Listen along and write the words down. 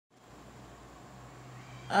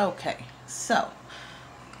Okay, so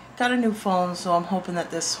got a new phone, so I'm hoping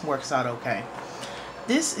that this works out okay.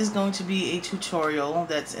 This is going to be a tutorial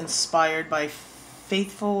that's inspired by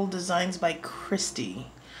Faithful Designs by Christy.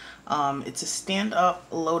 It's a stand-up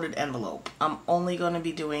loaded envelope. I'm only going to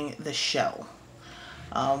be doing the shell.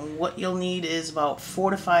 What you'll need is about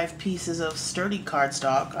 4 to 5 pieces of sturdy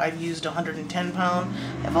cardstock. I've used 110 pound.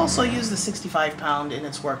 I've also used the 65 pound and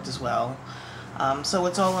it's worked as well. So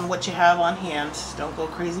it's all on what you have on hand. Don't go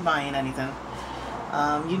crazy buying anything.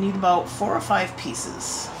 You need about 4 or 5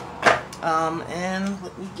 pieces. And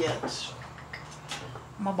let me get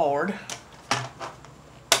my board.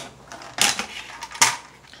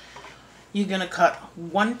 You're going to cut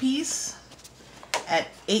one piece at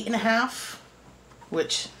 8.5,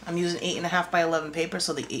 which I'm using 8.5 by 11 paper,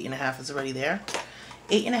 so the 8.5 is already there.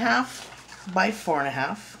 8.5 by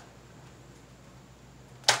 4.5.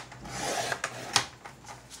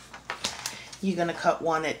 You're going to cut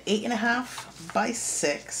one at 8.5 by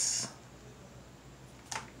 6.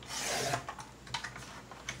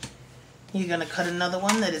 You're going to cut another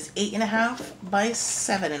one that is 8.5 by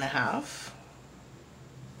 7.5.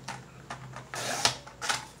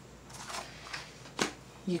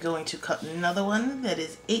 You're going to cut another one that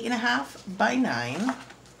is 8.5 by 9.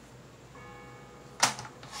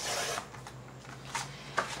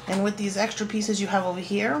 And with these extra pieces you have over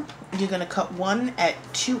here, you're going to cut one at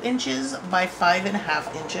 2 inches by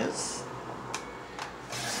 5.5 inches.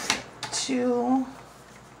 2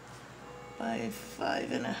 by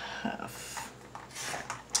 5.5.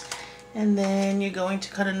 And then you're going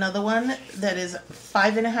to cut another one that is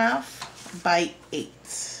 5.5 by 8.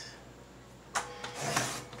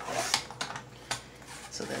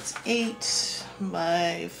 So that's 8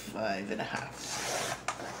 by 5.5.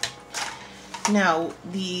 Now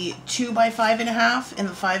the 2 by 5.5 and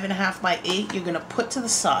the 5.5 by 8 you're going to put to the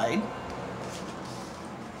side.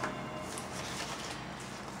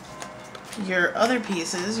 Your other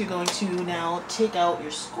pieces, you're going to now take out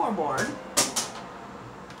your scoreboard.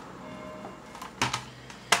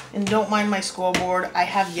 And don't mind my scoreboard, I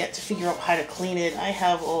have yet to figure out how to clean it. I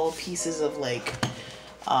have all pieces of like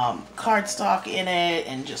cardstock in it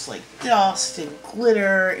and just like dust and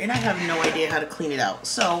glitter, and I have no idea how to clean it out.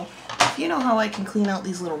 So if you know how I can clean out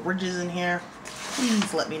these little ridges in here,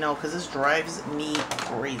 please let me know, because this drives me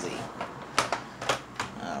crazy.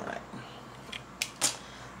 Alright.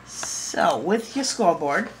 So with your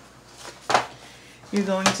scoreboard, you're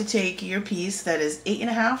going to take your piece that is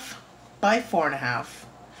 8.5 by 4.5,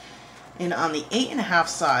 and on the 8.5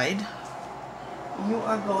 side, you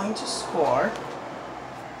are going to score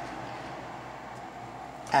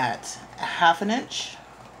at 1/2 inch,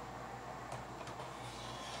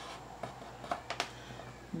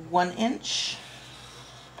 1 inch,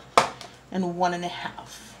 and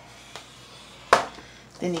 1.5.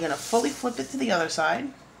 Then you're going to fully flip it to the other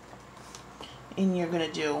side, and you're going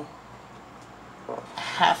to do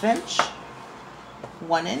 1/2 inch,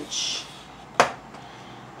 1 inch,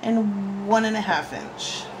 and 1.5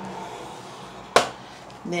 inch.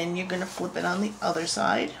 Then you're going to flip it on the other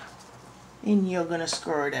side, and you're going to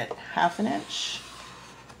score it at 1/2 inch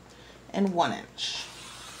and 1 inch.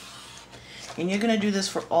 And you're going to do this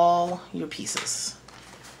for all your pieces.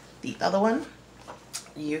 The other one,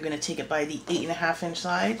 you're going to take it by the 8.5 inch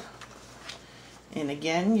side, and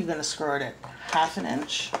again you're going to score it at 1/2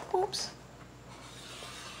 inch, oops,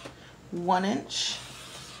 1 inch,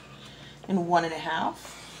 and 1.5.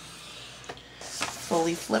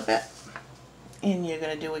 Fully flip it, and you're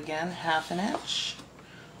going to do again 1/2 inch,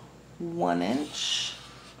 1 inch,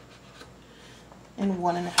 and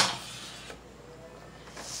 1.5.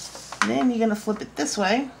 Then you're going to flip it this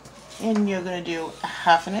way, and you're going to do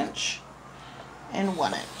 1/2 inch and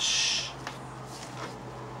 1 inch.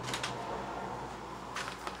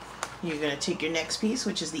 You're going to take your next piece,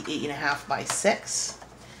 which is the 8.5 by 6,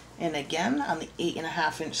 and again on the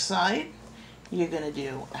 8.5 inch side, you're going to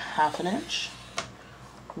do 1/2 inch,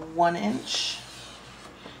 1 inch,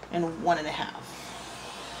 and 1.5.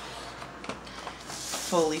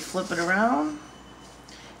 Fully flip it around,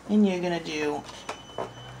 and you're going to do,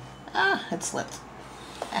 it slipped,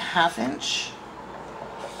 1/2 inch,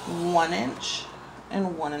 1 inch,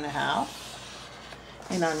 and 1.5.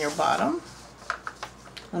 And on your bottom,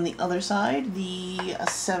 on the other side, the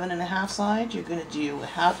 7.5 side, you're going to do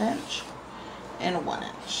 1/2 inch and 1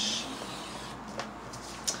 inch.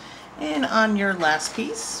 And on your last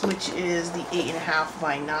piece, which is the 8.5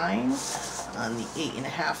 by 9, on the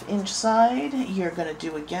 8.5 inch side, you're going to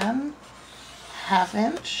do again 1/2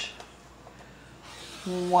 inch,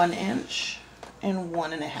 1 inch, and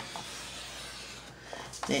 1.5.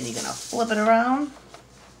 Then you're going to flip it around,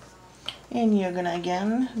 And you're gonna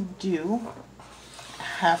again do a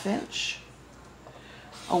 1/2 inch,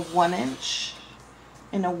 a 1 inch,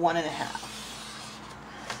 and a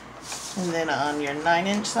 1.5. And then on your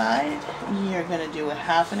 9-inch side, you're gonna do a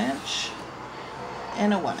 1/2 inch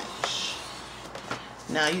and a 1 inch.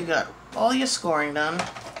 Now you got all your scoring done,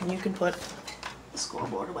 and you can put the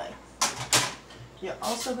scoreboard away. You're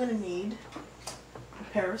also gonna need a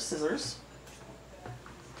pair of scissors.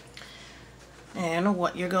 And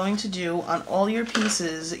what you're going to do on all your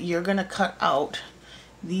pieces, you're going to cut out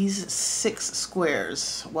these 6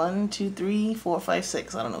 squares. 1, 2, 3, 4, 5,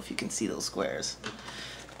 6. I don't know if you can see those squares.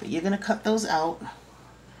 But you're going to cut those out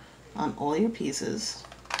on all your pieces.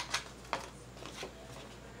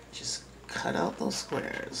 Just cut out those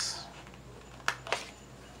squares.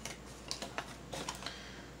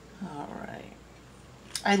 Alright.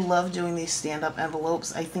 I love doing these stand-up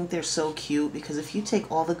envelopes. I think they're so cute because if you take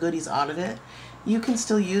all the goodies out of it, you can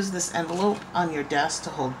still use this envelope on your desk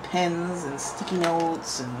to hold pens and sticky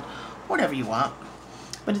notes and whatever you want.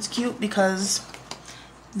 But it's cute because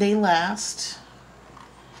they last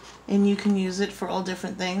and you can use it for all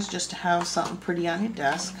different things, just to have something pretty on your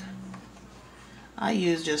desk. I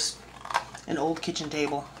use just an old kitchen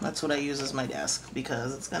table. That's what I use as my desk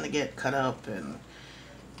because it's going to get cut up and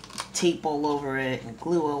tape all over it and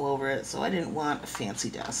glue all over it, so I didn't want a fancy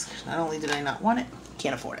desk. Not only did I not want it,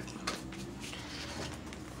 can't afford it.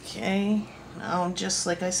 Okay, now just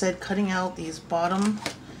like I said, cutting out these bottom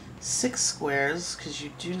 6 squares because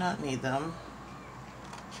you do not need them.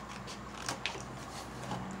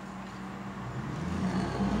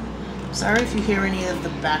 Sorry if you hear any of the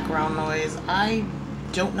background noise. I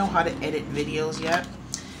don't know how to edit videos yet.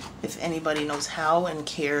 If anybody knows how and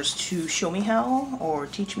cares to show me how or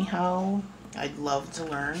teach me how, I'd love to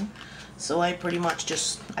learn. So I pretty much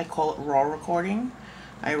I call it raw recording.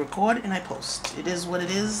 I record and I post. It is what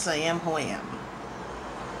it is. I am who I am.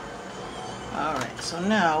 Alright, so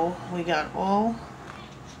now we got all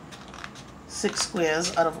 6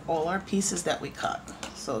 squares out of all our pieces that we cut.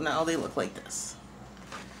 So now they look like this.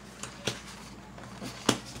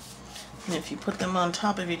 And if you put them on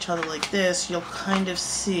top of each other like this, you'll kind of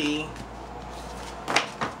see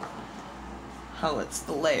how it's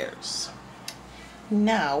the layers.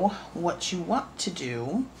 Now, what you want to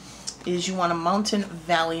do is you want a mountain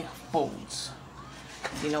valley folds.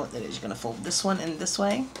 If you know what that is, you're going to fold this one in this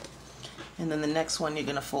way, and then the next one you're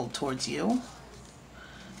going to fold towards you,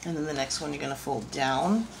 and then the next one you're going to fold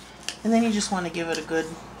down, and then you just want to give it a good,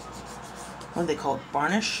 what do they call it,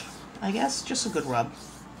 varnish, I guess, just a good rub.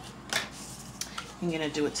 You're going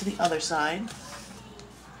to do it to the other side.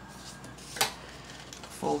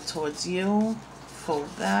 Fold towards you,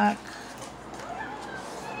 fold back,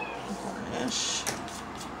 varnish.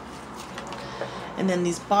 And then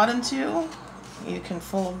these bottom 2, you can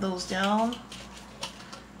fold those down,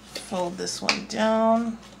 fold this one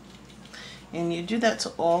down, and you do that to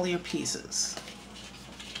all your pieces.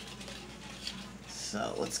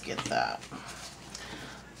 So let's get that.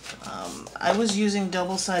 I was using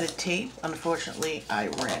double-sided tape. Unfortunately, I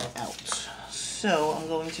ran out. So I'm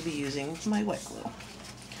going to be using my wet glue.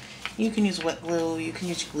 You can use wet glue, you can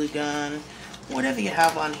use glue gun, whatever you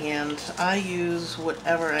have on hand. I use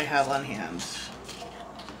whatever I have on hand.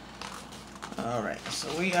 Alright,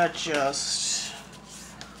 so we are just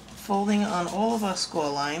folding on all of our score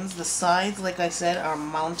lines. The sides, like I said, are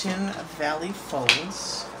mountain valley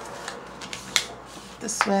folds.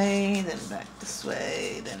 This way, then back this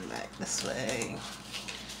way, then back this way,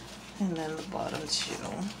 and then the bottom 2.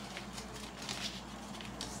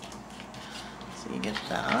 So you get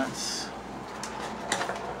that.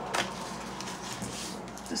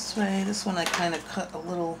 This way, this one I kind of cut a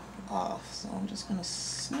little off, so I'm just going to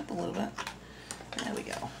snip a little bit. There we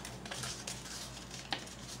go.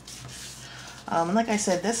 And like I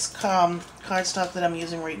said, this cardstock that I'm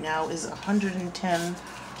using right now is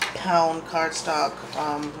 110-pound cardstock,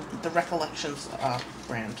 the Recollections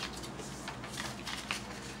brand.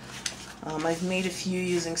 I've made a few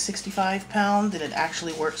using 65-pound, and it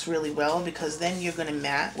actually works really well because then you're going to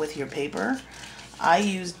mat with your paper. I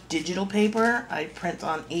use digital paper. I print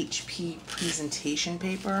on HP presentation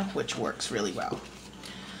paper, which works really well.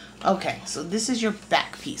 Okay, so this is your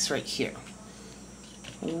back piece right here.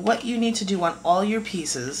 What you need to do on all your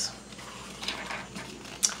pieces,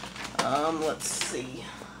 let's see,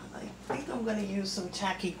 I think I'm going to use some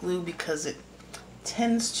tacky glue because it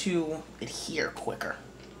tends to adhere quicker.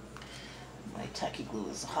 My tacky glue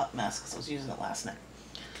is a hot mess because I was using it last night.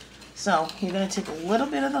 So you're going to take a little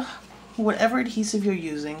bit of the whatever adhesive you're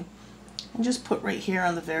using and just put right here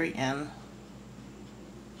on the very end.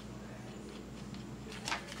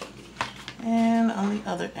 And on the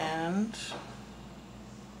other end.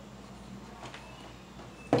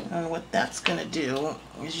 And what that's going to do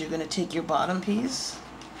is you're going to take your bottom piece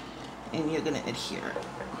and you're going to adhere it.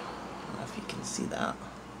 I don't know if you can see that.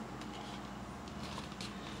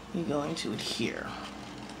 You're going to adhere.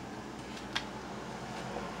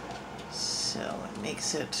 So it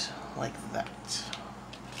makes it like that.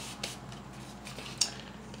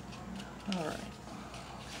 Alright.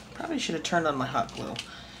 Probably should have turned on my hot glue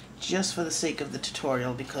just for the sake of the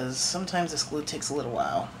tutorial, because sometimes this glue takes a little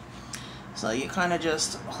while. So you kind of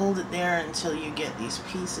just hold it there until you get these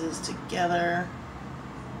pieces together.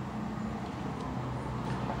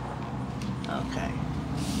 Okay,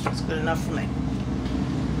 that's good enough for me.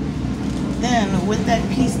 Then with that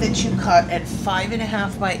piece that you cut at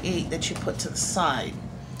 5.5 by 8 that you put to the side,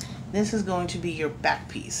 this is going to be your back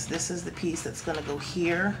piece. This is the piece that's going to go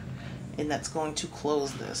here, and that's going to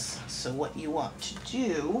close this. So what you want to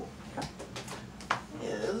do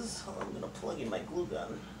is, I'm going to plug in my glue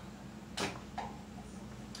gun,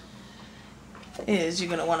 is you're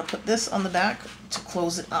going to want to put this on the back to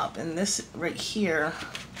close it up, and this right here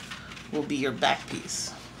will be your back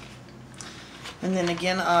piece. And then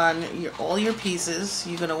again on all your pieces,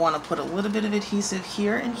 you're going to want to put a little bit of adhesive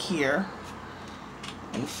here and here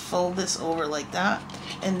and fold this over like that,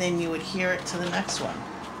 and then you adhere it to the next one.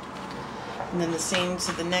 And then the same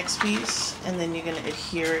to the next piece, and then you're going to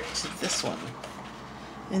adhere it to this one.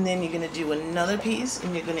 And then you're going to do another piece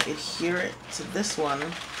and you're going to adhere it to this one,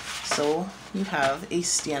 so you have a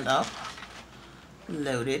stand-up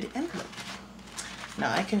loaded envelope.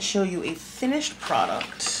 Now I can show you a finished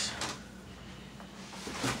product.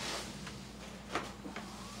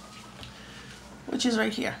 Which is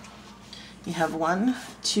right here. You have 1,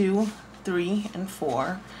 2, 3, and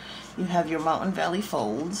 4. You have your Mountain Valley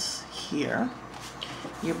folds here,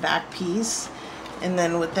 your back piece, and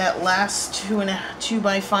then with that last 2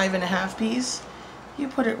 by 5.5 piece, you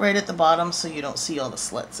put it right at the bottom so you don't see all the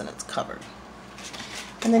slits and it's covered.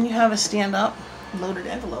 And then you have a stand-up loaded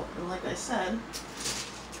envelope. And like I said,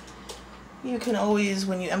 you can always,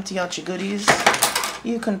 when you empty out your goodies,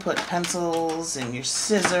 you can put pencils and your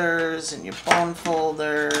scissors and your bone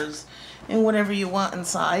folders and whatever you want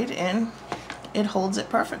inside, and it holds it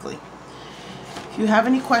perfectly. If you have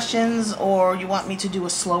any questions or you want me to do a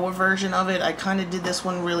slower version of it, I kind of did this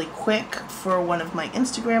one really quick for one of my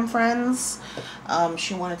Instagram friends.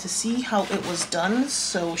 She wanted to see how it was done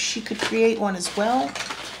so she could create one as well.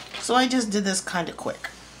 So I just did this kind of quick.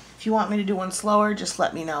 If you want me to do one slower, just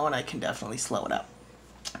let me know and I can definitely slow it up.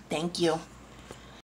 Thank you.